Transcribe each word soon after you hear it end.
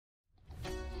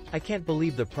I can't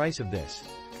believe the price of this.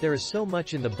 There is so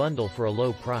much in the bundle for a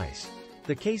low price.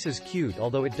 The case is cute,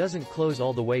 although it doesn't close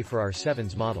all the way for our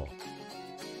 7's model.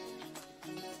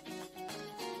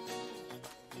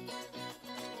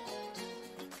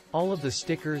 All of the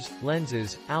stickers,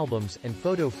 lenses, albums, and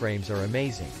photo frames are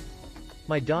amazing.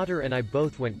 My daughter and I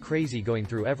both went crazy going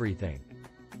through everything.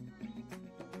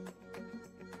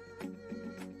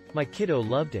 My kiddo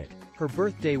loved it. Her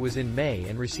birthday was in May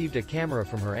and received a camera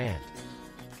from her aunt.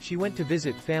 She went to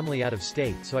visit family out of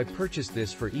state, so I purchased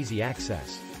this for easy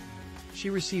access. She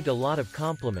received a lot of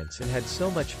compliments and had so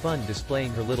much fun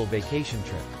displaying her little vacation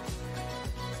trip.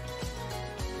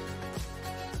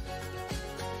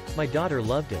 My daughter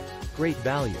loved it. Great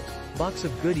value. Box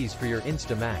of goodies for your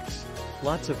Instax.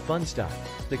 Lots of fun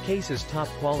stuff. The case is top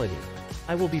quality.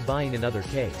 I will be buying another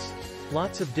case.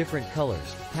 Lots of different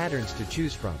colors, patterns to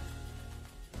choose from.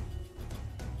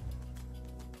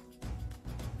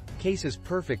 Case is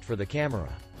perfect for the camera.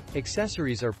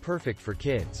 Accessories are perfect for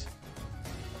kids.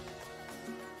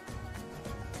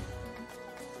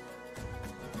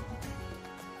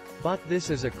 Bought this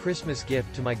as a Christmas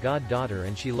gift to my goddaughter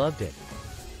and she loved it.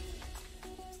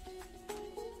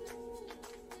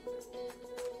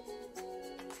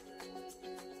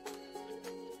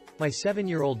 My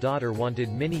 7-year-old daughter wanted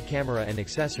mini camera and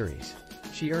accessories.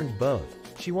 She earned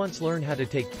both. She wants to learn how to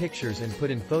take pictures and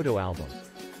put in photo album.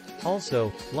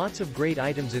 Also, lots of great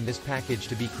items in this package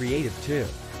to be creative too.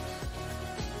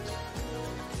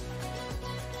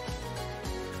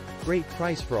 Great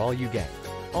price for all you get.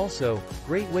 Also,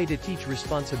 great way to teach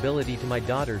responsibility to my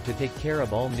daughter to take care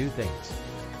of all new things.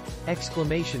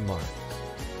 Exclamation mark.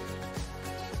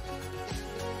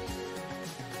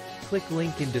 Click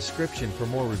link in description for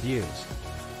more reviews.